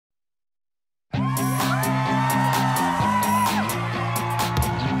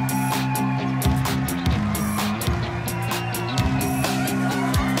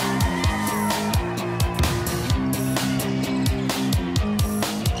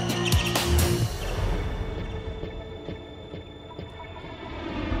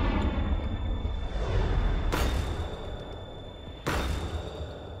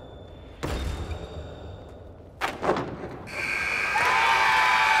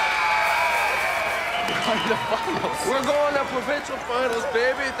going to the finals. We're going to provincial finals,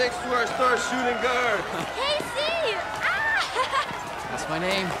 baby, thanks to our star shooting guard. Casey! Ah! That's my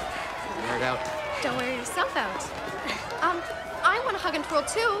name. Wear it out. Don't wear yourself out. I want a hug and twirl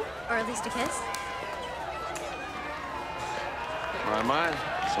too, or at least a kiss. My mind,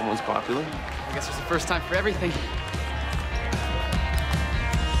 someone's popular. I guess there's a first time for everything.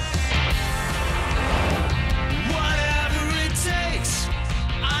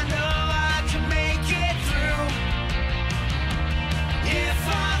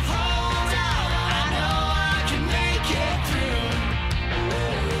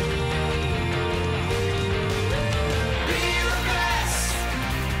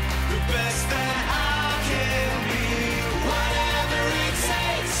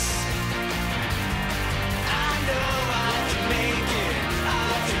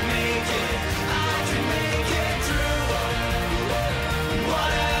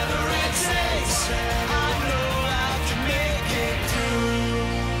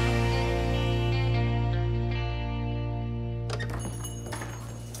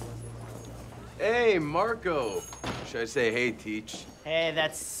 Hey, Marco. Should I say hey, Teach? Hey,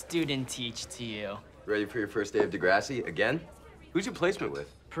 that's student Teach to you. Ready for your first day of Degrassi again? Who's your placement with?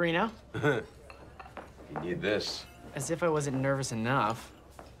 Perino? You need this. As if I wasn't nervous enough.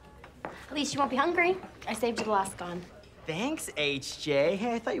 At least you won't be hungry. I saved you the last scone. Thanks, HJ.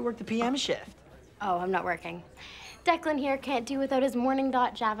 Hey, I thought you worked the PM shift. Oh, I'm not working. Declan here can't do without his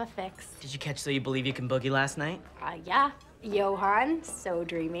morning.java fix. Did you catch So You Believe You Can Boogie last night? Yeah. Johan, so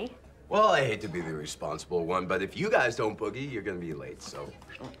dreamy. Well, I hate to be the responsible one, but if you guys don't boogie, you're gonna be late, so.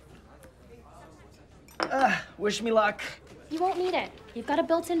 Wish me luck. You won't need it. You've got a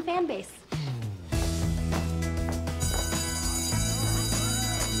built-in fan base.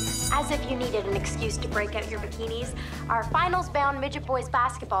 As if you needed an excuse to break out your bikinis, our finals-bound midget boys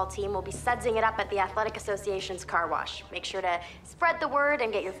basketball team will be sudsing it up at the Athletic Association's car wash. Make sure to spread the word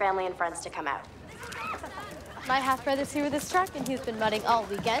and get your family and friends to come out. My half-brother's here with his truck, and he's been mudding all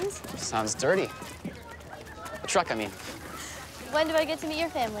weekend. Sounds dirty. The truck, I mean. When do I get to meet your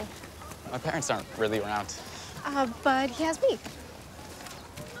family? My parents aren't really around. But he has me.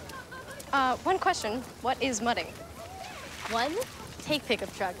 One question. What is mudding? 1, take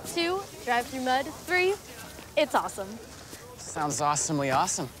pickup truck. 2, drive through mud. 3, it's awesome. Sounds awesomely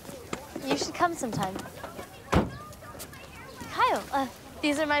awesome. You should come sometime. Kyle,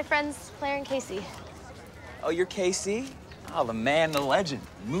 these are my friends, Claire and Casey. Oh, you're Casey? Oh, the man, the legend.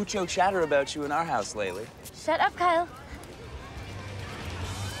 Mucho chatter about you in our house lately. Shut up, Kyle.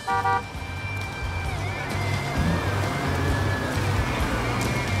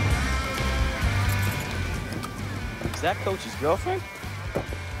 Is that Coach's girlfriend?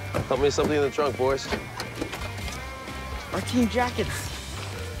 Help me something in the trunk, boys. Our team jackets.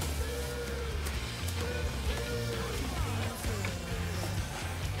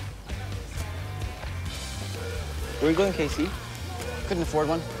 Where are you going, Casey? Couldn't afford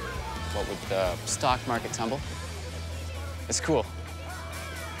one. What with the stock market tumble? It's cool.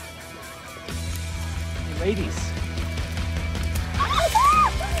 Hey, ladies.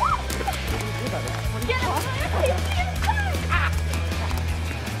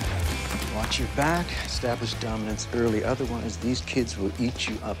 Watch your back, establish dominance early. Otherwise, these kids will eat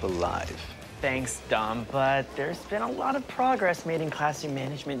you up alive. Thanks, Dom, but there's been a lot of progress made in classroom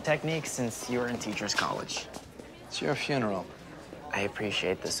management techniques since you were in teachers' college. It's your funeral. I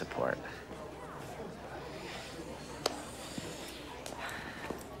appreciate the support.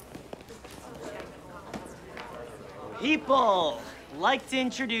 People, like to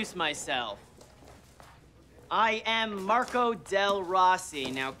introduce myself. I am Marco Del Rossi.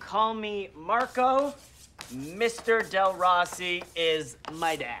 Now call me Marco. Mr. Del Rossi is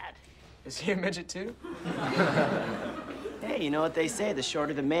my dad. Is he a midget too? Hey, you know what they say, the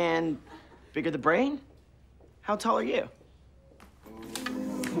shorter the man, bigger the brain? How tall are you?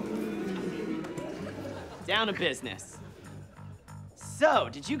 Down to business. So,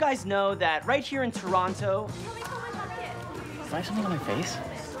 did you guys know that right here in Toronto... Did I have something on my face?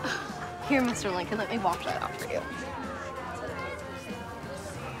 Here, Mr. Lincoln, let me wash that out for you.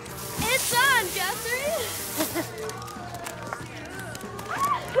 It's on, Guthrie!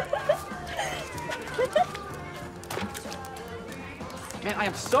 Man, I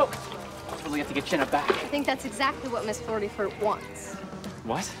am soaked. I really have to get Jenna back. I think that's exactly what Miss Flirtyfurt wants.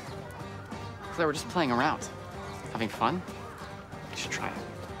 What? Claire, we're just playing around. Having fun? You should try it.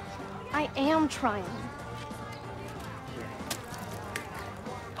 I am trying.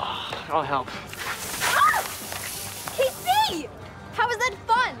 Oh, I'll help. Ah! Casey! How was that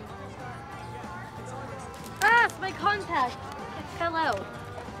fun? Ah, it's my contact. It fell out.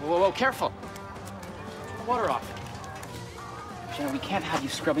 Whoa, whoa, careful. Water off. Jenna, we can't have you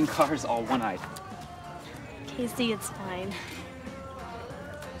scrubbing cars all one-eyed. Casey, it's fine.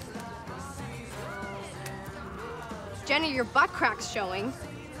 Jenna, your butt crack's showing.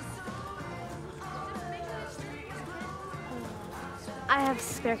 I have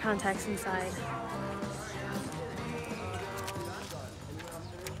spare contacts inside.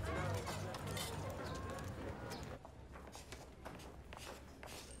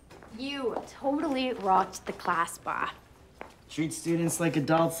 You totally rocked the class bar. Treat students like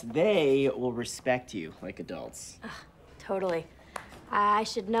adults, they will respect you like adults. Totally. I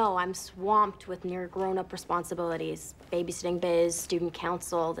should know I'm swamped with near grown-up responsibilities. Babysitting biz, student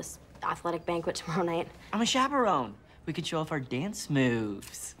council, this athletic banquet tomorrow night. I'm a chaperone. We could show off our dance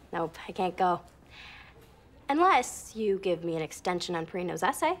moves. Nope, I can't go. Unless you give me an extension on Perino's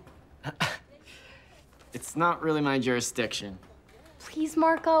essay. It's not really my jurisdiction. Please,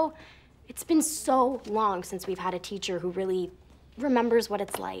 Marco. It's been so long since we've had a teacher who really remembers what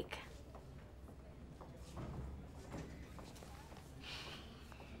it's like.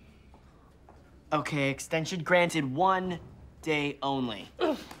 Okay, extension granted, 1 day only.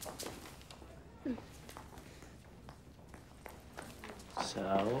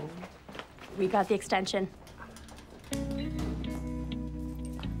 So? We got the extension.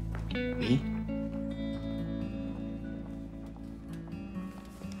 Me?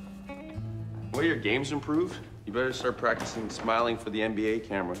 Well, your game's improved. You better start practicing smiling for the NBA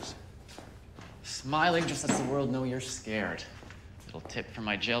cameras. Smiling just lets the world know you're scared. Little tip from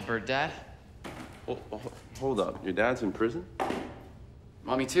my jailbird dad. Hold up. Your dad's in prison?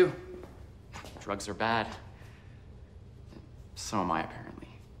 Mommy, too. Drugs are bad. So am I, apparently.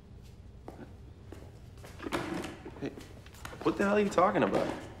 Hey, what the hell are you talking about?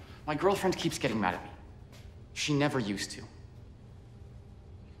 My girlfriend keeps getting mad at me. She never used to.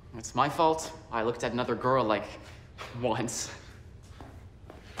 It's my fault. I looked at another girl like once.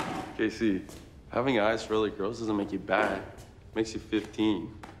 KC, having eyes for other girls doesn't make you bad. It makes you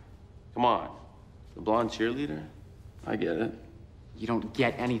 15. Come on. The blonde cheerleader? I get it. You don't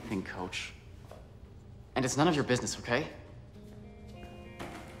get anything, Coach. And it's none of your business, okay?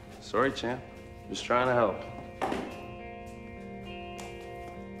 Sorry, champ. Just trying to help.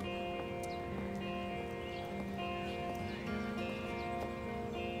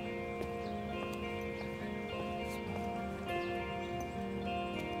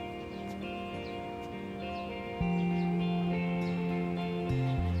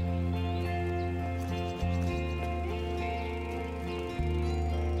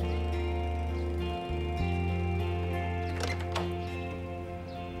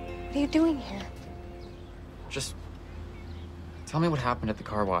 What are you doing here? Just tell me what happened at the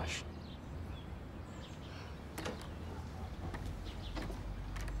car wash.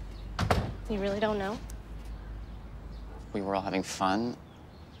 You really don't know? We were all having fun,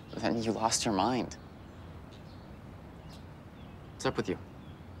 then you lost your mind. What's up with you?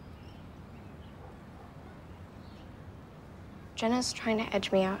 Jenna's trying to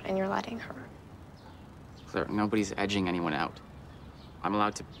edge me out, and you're letting her. Claire, nobody's edging anyone out. I'm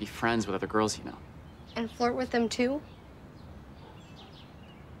allowed to be friends with other girls, you know. And flirt with them, too?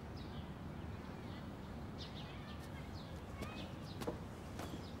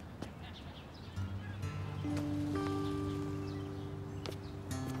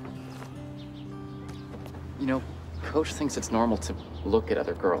 You know, Coach thinks it's normal to look at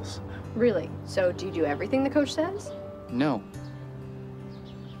other girls. Really? So do you do everything the coach says? No.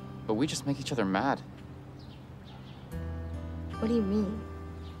 But we just make each other mad. What do you mean?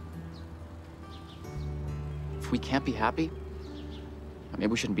 If we can't be happy,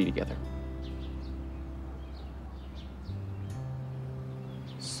 maybe we shouldn't be together.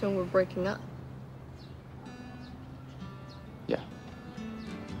 So we're breaking up? Yeah.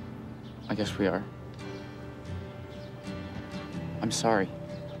 I guess we are. I'm sorry.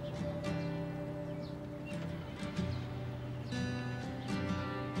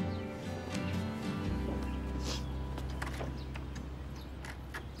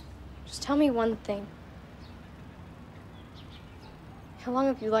 Just tell me one thing. How long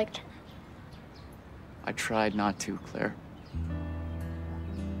have you liked her? I tried not to, Claire.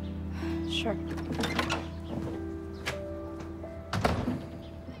 Sure.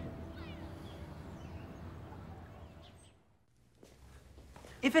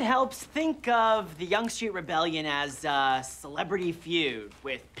 If it helps, think of the Young Street Rebellion as a celebrity feud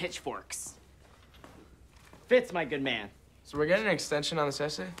with pitchforks. Fits, my good man. So we're getting an extension on this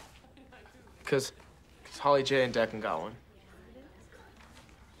essay? Because Holly J and Declan got one.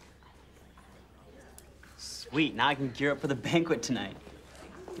 Sweet, now I can gear up for the banquet tonight.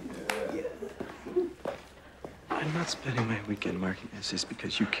 I'm not spending my weekend marking essays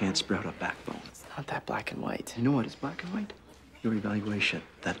because you can't sprout a backbone. It's not that black and white. You know what is black and white? Your evaluation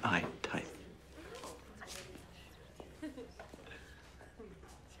that I type.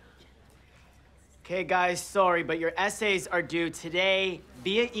 Okay, guys, sorry, but your essays are due today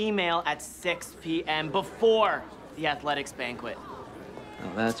via email at 6 p.m. before the athletics banquet.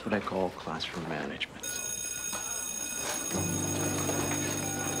 Now that's what I call classroom management.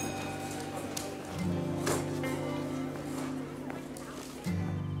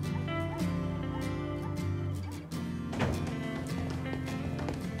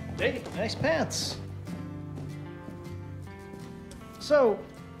 Hey, nice pants. So,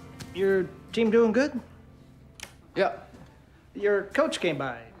 your team doing good? Yeah. Your coach came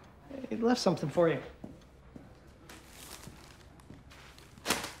by. He left something for you.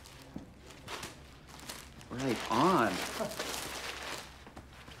 Right on.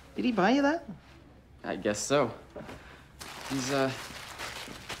 Did he buy you that? I guess so. He's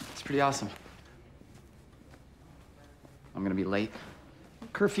pretty awesome. I'm gonna be late.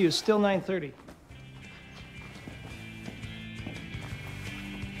 Curfew is still 9:30.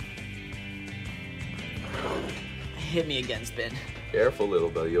 Hit me again, Spin. Careful, little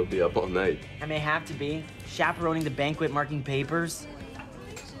Bill. You'll be up all night. I may have to be. Chaperoning the banquet, marking papers.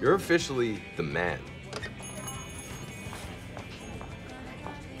 You're officially the man.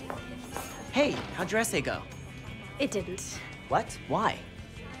 Hey, how'd your essay go? It didn't. What? Why?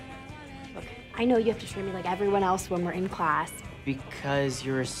 Look, I know you have to treat me like everyone else when we're in class. Because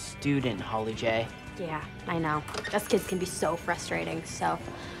you're a student, Holly J. Yeah, I know. Us kids can be so frustrating, so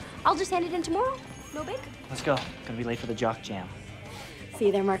I'll just hand it in tomorrow. No big. Let's go. Gonna be late for the jock jam. See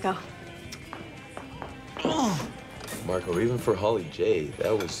you there, Marco. Marco, even for Holly J,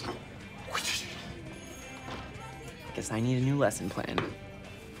 that was... Guess I need a new lesson plan.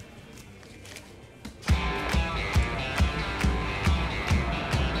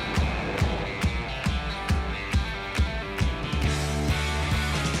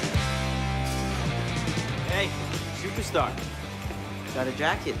 Hey, superstar. Got a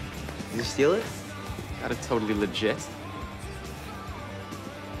jacket. Did you steal it? Got it totally legit.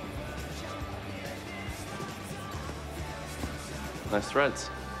 Nice threads.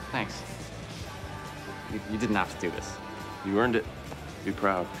 Thanks. You didn't have to do this. You earned it. Be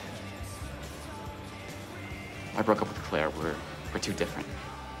proud. I broke up with Claire. We're too different.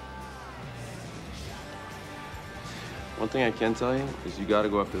 One thing I can tell you is you gotta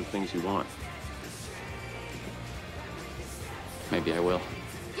go after the things you want. Maybe I will.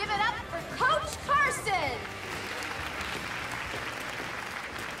 Give it up for Coach Carson!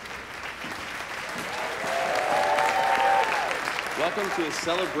 Welcome to a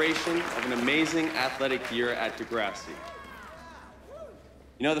celebration of an amazing athletic year at Degrassi.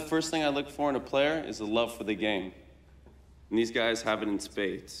 You know, the first thing I look for in a player is a love for the game. And these guys have it in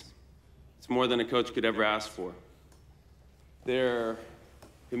spades. It's more than a coach could ever ask for. Their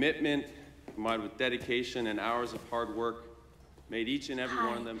commitment, combined with dedication and hours of hard work, made each and every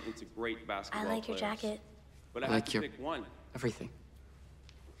one of them into great basketball players. I like your jacket. But I like have to your pick one. everything.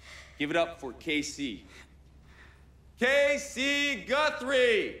 Give it up for KC. KC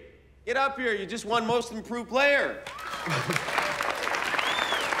Guthrie! Get up here, you just won Most Improved Player.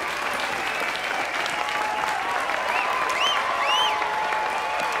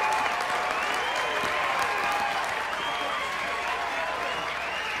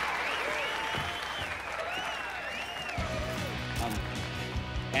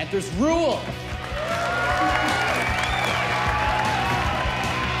 Panthers rule!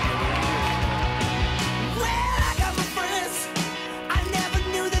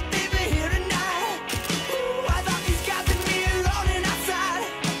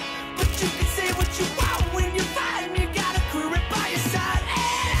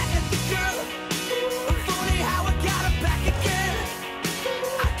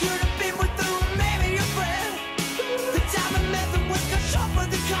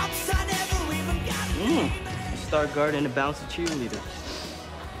 Star guard and a bouncy cheerleader.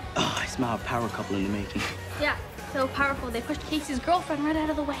 Oh, I smell a power couple in the making. Yeah, so powerful they pushed Casey's girlfriend right out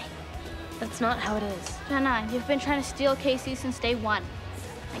of the way. That's not how it is. Jenna, you've been trying to steal Casey since day one.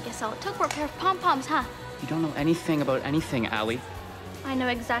 I guess all it took were a pair of pom-poms, huh? You don't know anything about anything, Allie. I know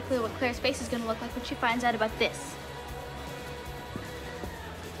exactly what Claire's face is gonna look like when she finds out about this.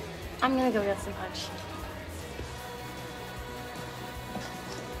 I'm gonna go get some punch.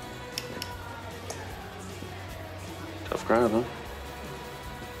 Tough crowd, huh?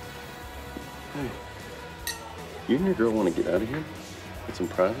 Hey, you and your girl want to get out of here? Get some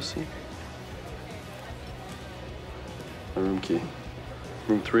privacy? My room key.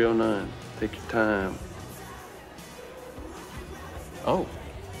 Room 309. Take your time. Oh.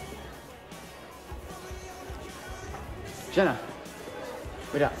 Jenna,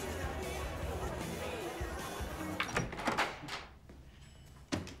 wait up.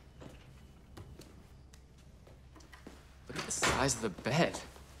 Look at the size of the bed.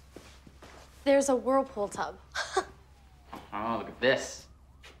 There's a whirlpool tub. Oh, look at this.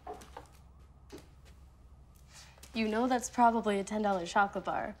 You know that's probably a $10 chocolate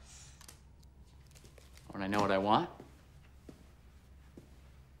bar. When I know what I want,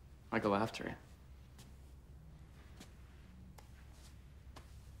 I go after it.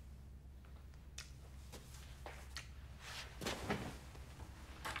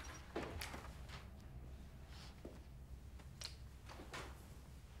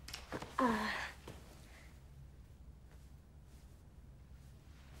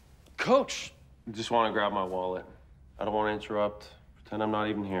 Coach! I just want to grab my wallet. I don't want to interrupt. Pretend I'm not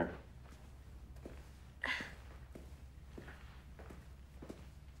even here.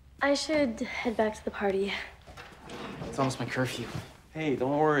 I should head back to the party. It's almost my curfew. Hey,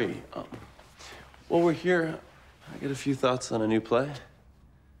 don't worry. While we're here, I get a few thoughts on a new play.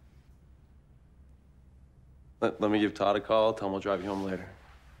 Let me give Todd a call. Tell him I'll drive you home later.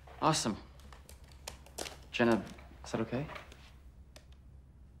 Awesome. Jenna, is that okay?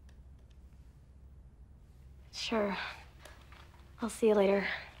 Sure. I'll see you later.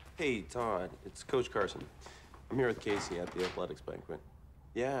 Hey, Todd. It's Coach Carson. I'm here with Casey at the athletics banquet.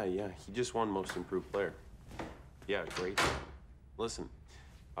 Yeah. He just won Most Improved Player. Yeah, great. Listen,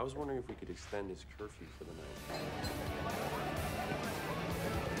 I was wondering if we could extend his curfew for the night.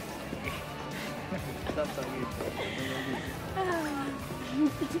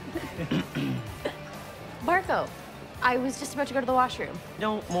 Marco, I was just about to go to the washroom.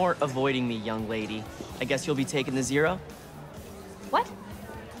 No more avoiding me, young lady. I guess you'll be taking the 0? What?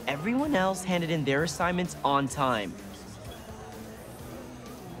 Everyone else handed in their assignments on time.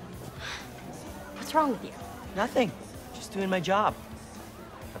 What's wrong with you? Nothing. Just doing my job.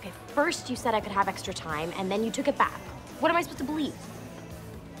 Okay, first you said I could have extra time, and then you took it back. What am I supposed to believe?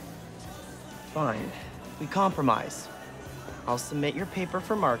 Fine. We compromise. I'll submit your paper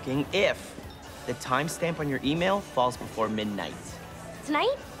for marking if the timestamp on your email falls before midnight.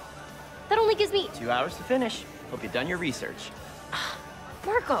 Tonight? That only gives me 2 hours to finish. Hope you've done your research.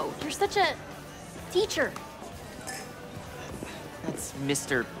 Marco, you're such a teacher. That's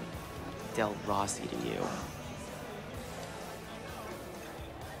Mr. Del Rossi to you.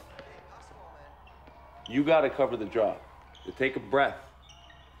 You gotta cover the drop. You take a breath,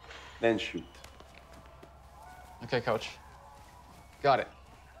 then shoot. Okay, Coach. Got it.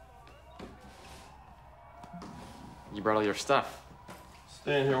 You brought all your stuff.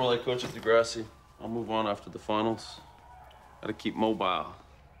 Staying here while I coach at Degrassi. I'll move on after the finals. Gotta keep mobile.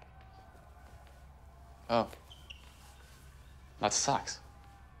 Oh. That sucks.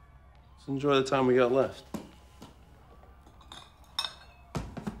 Let's enjoy the time we got left.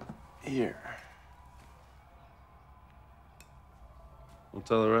 Here. Don't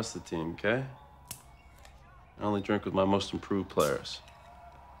tell the rest of the team, okay? I only drink with my most improved players.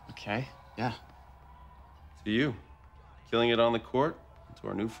 Okay, yeah. To you. Killing it on the court, and to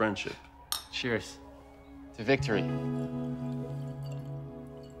our new friendship. Cheers. To victory.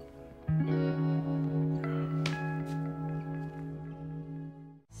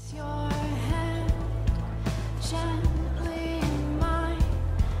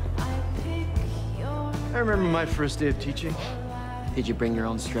 I remember my first day of teaching. Did you bring your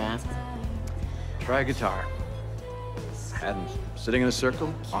own strap? Try guitar. Hadn't. Sitting in a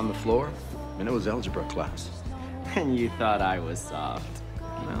circle, on the floor, and it was algebra class. And you thought I was soft.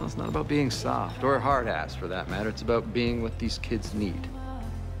 Well, it's not about being soft, or a hard ass for that matter. It's about being what these kids need.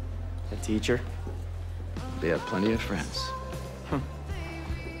 A teacher? They have plenty of friends.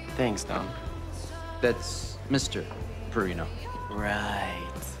 Thanks, Dom. That's Mr. Perino. Right.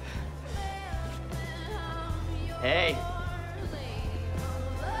 Hey.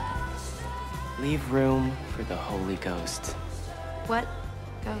 Leave room for the Holy Ghost. What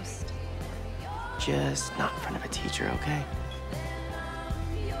ghost? Just not in front of a teacher, okay?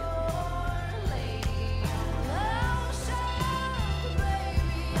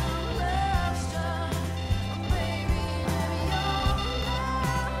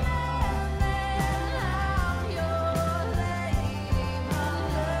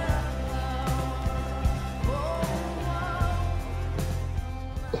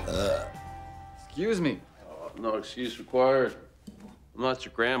 Excuse me. No excuse required. I'm not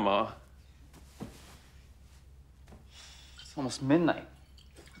your grandma. It's almost midnight.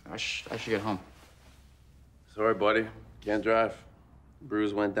 I should get home. Sorry, buddy. Can't drive.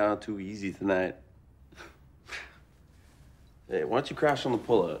 Bruise went down too easy tonight. Hey, why don't you crash on the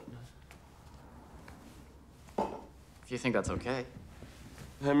pullout? If you think that's okay.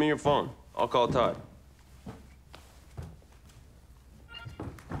 Hand me your phone. I'll call Todd.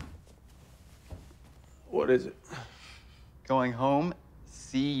 What is it? Going home.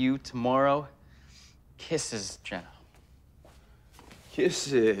 See you tomorrow. Kisses, Jenna.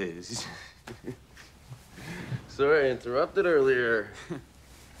 Kisses. Sorry, I interrupted earlier.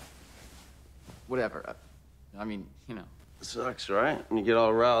 Whatever. I mean, you know. Sucks, right? When you get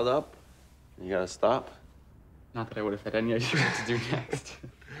all riled up, you gotta stop. Not that I would have had any idea what to do next.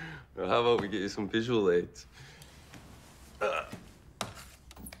 Well, how about we get you some visual aids?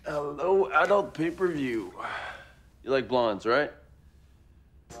 Hello, adult pay-per-view. You like blondes, right?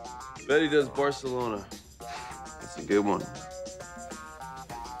 Betty does Barcelona. That's a good one.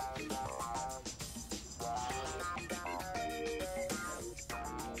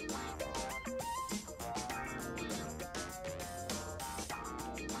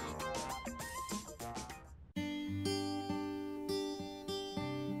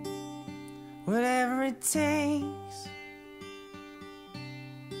 Whatever it takes,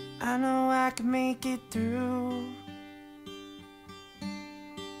 I know I can make it through.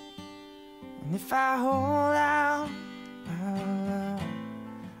 And if I hold out,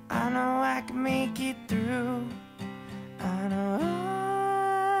 I know I can make it through. I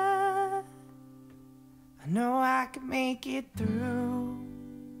know I can make it through.